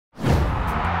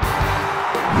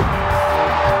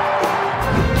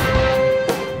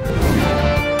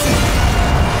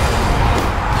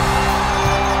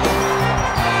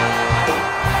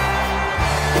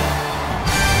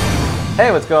Hey,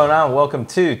 what's going on? Welcome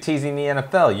to Teasing the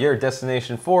NFL, your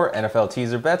destination for NFL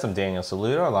teaser bets. I'm Daniel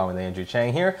Saludo, along with Andrew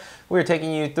Chang here. We're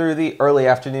taking you through the early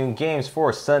afternoon games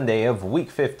for Sunday of Week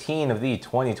 15 of the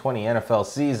 2020 NFL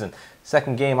season.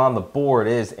 Second game on the board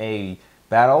is a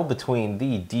battle between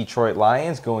the Detroit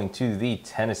Lions going to the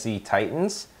Tennessee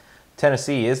Titans.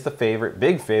 Tennessee is the favorite,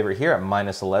 big favorite here at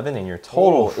 -11, and your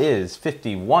total is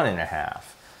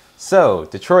 51.5. So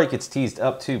Detroit gets teased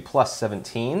up to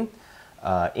 +17.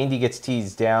 Indy gets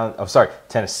teased down.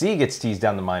 Tennessee gets teased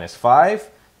down to -5.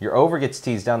 Your over gets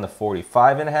teased down to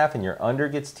 45.5, and your under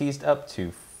gets teased up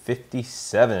to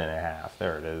 57.5.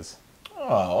 There it is.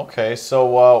 Oh, okay. So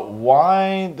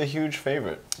why the huge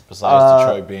favorite besides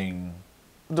Detroit being?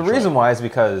 The reason why is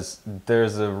because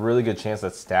there's a really good chance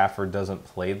that Stafford doesn't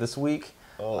play this week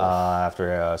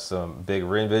after some big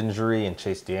rib injury, and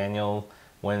Chase Daniel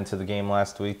went into the game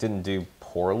last week. Didn't do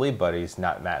poorly, but he's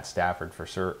not Matt Stafford for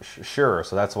sure.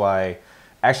 So that's why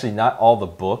actually not all the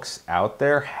books out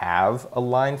there have a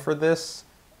line for this.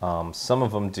 Some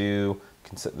of them do.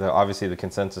 Obviously the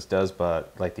consensus does,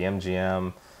 but like the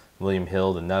MGM, William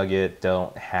Hill, the Nugget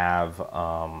don't have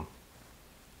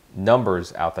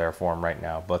numbers out there for him right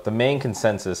now. But the main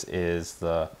consensus is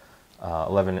the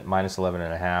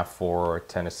 -11.5 for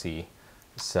Tennessee.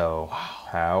 So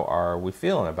how are we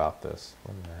feeling about this?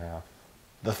 1.5.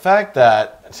 The fact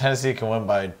that Tennessee can win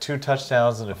by 2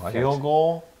 touchdowns and a field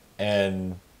goal,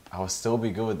 and I would still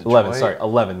be good with Detroit.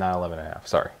 11, not 11.5.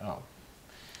 Sorry. Oh,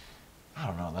 I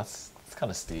don't know. That's kind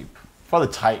of steep for the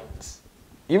Titans,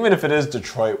 even if it is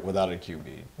Detroit without a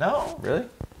QB. No, Really?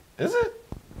 is it?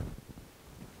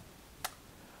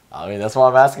 I mean, that's why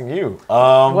I'm asking you.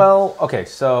 Well, okay,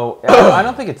 so I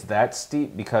don't think it's that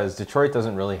steep because Detroit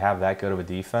doesn't really have that good of a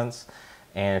defense.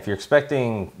 And if you're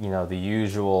expecting, the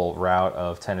usual route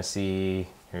of Tennessee,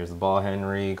 here's the ball,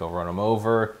 Henry, go run them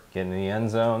over, get in the end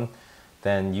zone,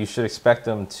 then you should expect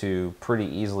them to pretty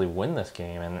easily win this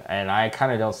game. And I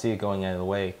kind of don't see it going any other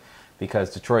way because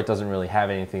Detroit doesn't really have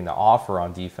anything to offer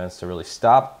on defense to really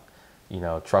stop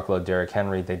truckload Derrick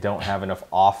Henry. They don't have enough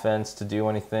offense to do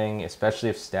anything, especially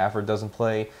if Stafford doesn't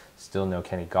play. Still no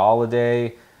Kenny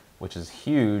Golladay, which is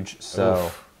huge. So,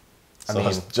 Oof. I mean,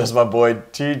 it's just my boy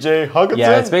T.J. Hockenson.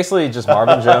 Yeah, it's basically just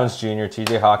Marvin Jones Jr.,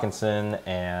 T.J. Hockenson,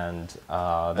 and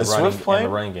the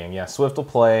running game. Yeah, Swift will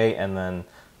play, and then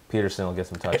Peterson will get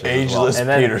some touches. Ageless as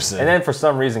well. Peterson. And then for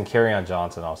some reason, Kerryon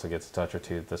Johnson also gets a touch or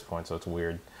two at this point, so it's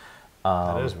weird.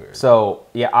 That is weird. So,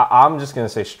 yeah, I'm just going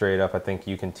to say straight up, I think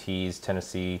you can tease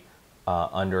Tennessee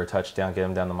under a touchdown, get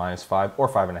them down to -5 or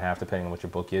 5.5, depending on what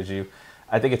your book gives you.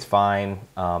 I think it's fine.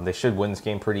 They should win this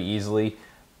game pretty easily.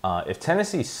 If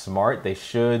Tennessee's smart, they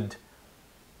should,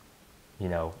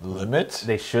 limit?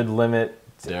 They should limit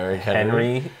Derrick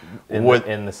Henry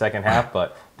in the second half,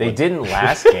 but they didn't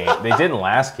last game. They didn't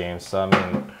last game, so, I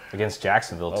mean, against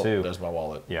Jacksonville, too. There's my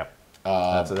wallet. Yeah.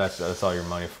 That's all your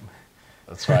money.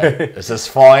 That's right. It's just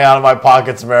falling out of my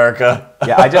pockets, America.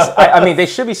 Yeah, I mean, they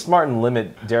should be smart and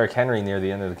limit Derrick Henry near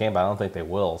the end of the game, but I don't think they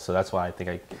will. So that's why I think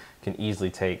I can easily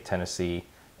take Tennessee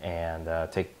and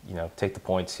take the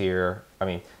points here. I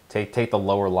mean, take the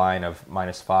lower line of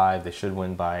 -5. They should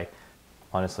win by,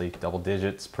 honestly, double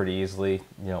digits pretty easily.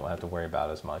 You don't have to worry about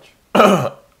as much.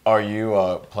 Are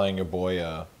you playing your boy,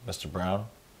 Mr. Brown,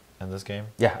 in this game?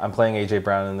 Yeah, I'm playing A.J.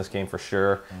 Brown in this game for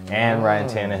sure, and Ryan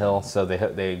Tannehill. So they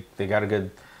got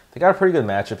a pretty good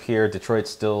matchup here. Detroit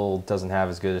still doesn't have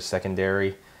as good a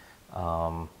secondary.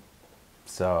 I'm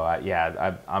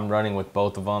running with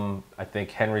both of them. I think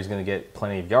Henry's going to get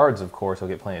plenty of yards, of course. He'll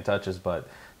get plenty of touches, but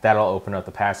that'll open up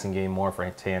the passing game more for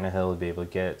Tannehill to be able to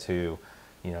get to,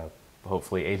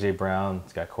 hopefully A.J. Brown.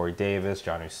 He's got Corey Davis,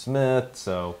 Jonnu Smith.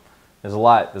 So there's a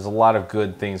lot of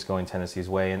good things going Tennessee's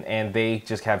way, and they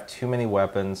just have too many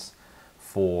weapons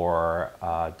for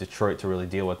Detroit to really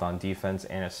deal with on defense,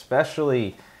 and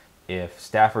especially if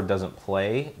Stafford doesn't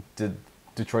play,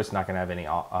 Detroit's not going to have any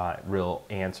real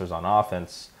answers on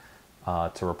offense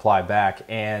to reply back.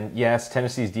 And yes,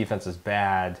 Tennessee's defense is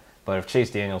bad, but if Chase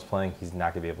Daniel's playing, he's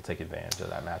not going to be able to take advantage of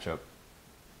that matchup.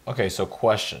 Okay, so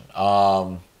question.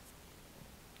 I'm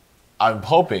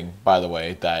hoping, by the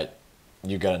way, that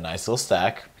you get a nice little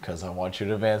stack because I want you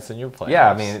to advance in your playoffs. Yeah,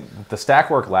 I mean, the stack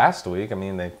worked last week. I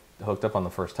mean, they hooked up on the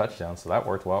first touchdown, so that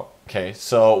worked well. Okay,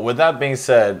 so with that being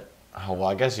said,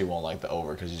 I guess you won't like the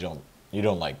over because you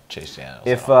don't like Chase Daniels.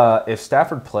 If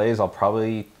Stafford plays, I'll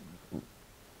probably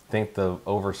think the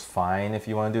over's fine if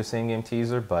you want to do a same-game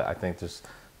teaser, but I think there's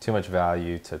too much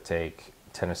value to take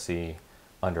Tennessee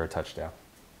under a touchdown.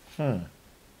 God,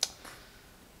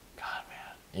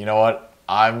 man. You know what?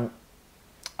 I'm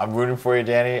rooting for you,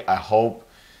 Danny. I hope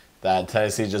that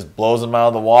Tennessee just blows them out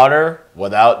of the water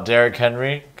without Derrick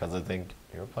Henry, because I think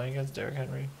you're playing against Derrick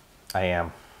Henry. I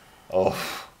am. Oh,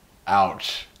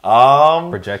 ouch.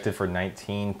 Projected for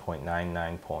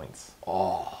 19.99 points.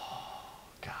 Oh,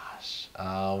 gosh.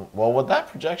 Well, with that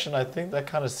projection, I think that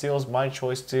kind of seals my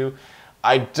choice too.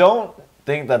 I don't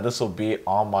think that this will be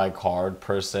on my card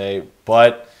per se,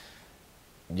 but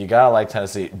you gotta like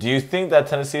Tennessee. Do you think that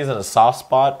Tennessee is in a soft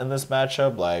spot in this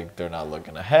matchup? Like they're not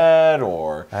looking ahead,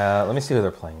 or let me see who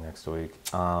they're playing next week.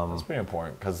 that's pretty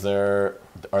important because are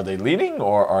they leading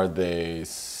or are they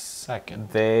second?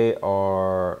 They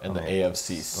are in the AFC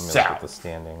Let me South. look at the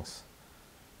standings.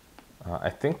 I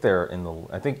think they're in the.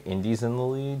 I think Indy's in the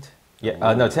lead.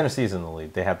 Yeah, no, Tennessee's in the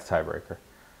lead. They have the tiebreaker.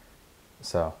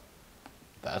 So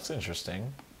that's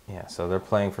interesting. Yeah, so they're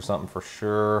playing for something for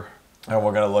sure. And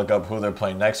we're going to look up who they're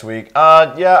playing next week.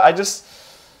 Yeah,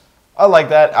 I like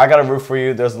that. I got to root for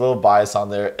you. There's a little bias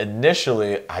on there.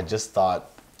 Initially, I just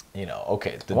thought,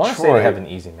 okay, Detroit. I want to say they have an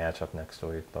easy matchup next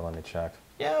week, but let me check.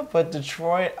 Yeah, but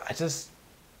Detroit,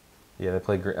 Yeah, they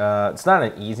play. It's not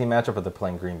an easy matchup, but they're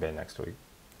playing Green Bay next week.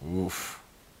 Oof.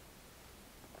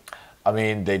 I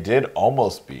mean, they did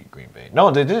almost beat Green Bay. No,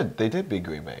 they did. They did beat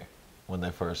Green Bay when they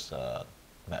first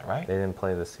met, right? They didn't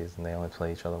play this season. They only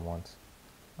play each other once.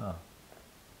 Oh.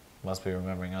 Must be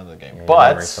remembering another game. Yeah,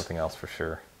 but something else for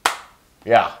sure.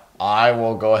 Yeah, I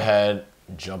will go ahead,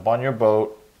 jump on your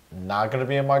boat. Not going to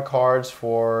be in my cards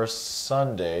for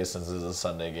Sunday since this is a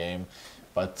Sunday game.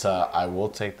 But I will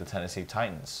take the Tennessee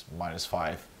Titans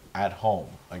 -5 at home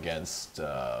against,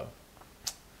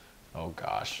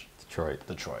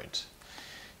 Detroit.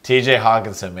 TJ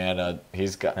Hawkinson, man,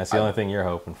 he's got. That's the only thing you're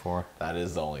hoping for. That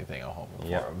is the only thing I'm hoping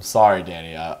Yep. for. I'm sorry,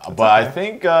 Danny, but okay. I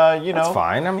think It's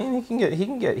fine. I mean, he can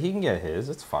get his.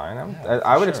 It's fine.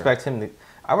 I would expect him to.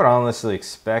 I would honestly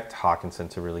expect Hawkinson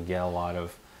to really get a lot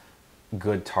of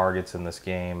good targets in this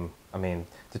game. I mean,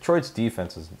 Tennessee's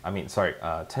defense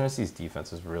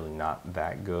is really not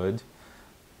that good.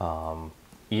 So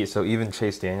even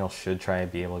Chase Daniels should try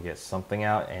and be able to get something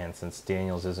out. And since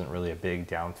Daniels isn't really a big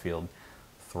downfield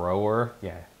thrower,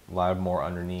 yeah, a lot more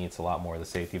underneath, a lot more of the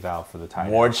safety valve for the tight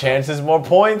end. More chances, more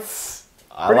points.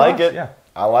 I like it. Yeah.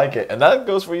 I like it. And that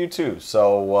goes for you too.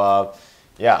 So,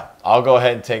 yeah, I'll go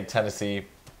ahead and take Tennessee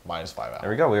 -5 out. There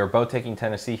we go. We are both taking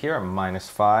Tennessee here at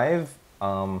 -5.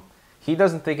 He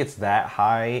doesn't think it's that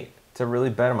high to really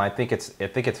bet him. I think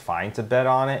it's fine to bet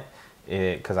on it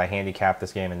because I handicapped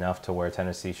this game enough to where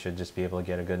Tennessee should just be able to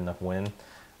get a good enough win.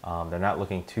 They're not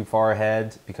looking too far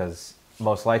ahead because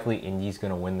most likely Indy's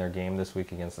going to win their game this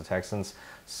week against the Texans.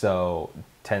 So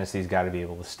Tennessee's got to be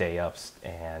able to stay up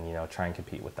and try and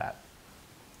compete with that.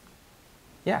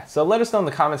 Yeah, so let us know in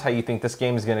the comments how you think this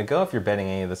game is going to go. If you're betting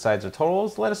any of the sides or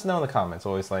totals, let us know in the comments.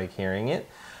 Always like hearing it.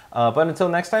 But until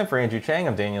next time, for Andrew Chang,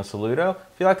 I'm Daniel Saludo.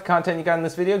 If you like the content you got in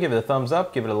this video, give it a thumbs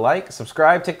up, give it a like,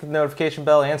 subscribe, tick the notification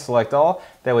bell, and select all.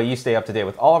 That way you stay up to date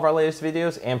with all of our latest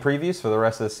videos and previews for the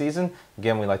rest of the season.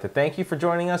 Again, we'd like to thank you for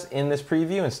joining us in this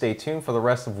preview, and stay tuned for the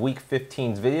rest of Week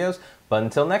 15's videos. But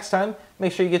until next time,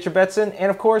 make sure you get your bets in, and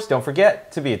of course, don't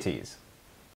forget to be a tease.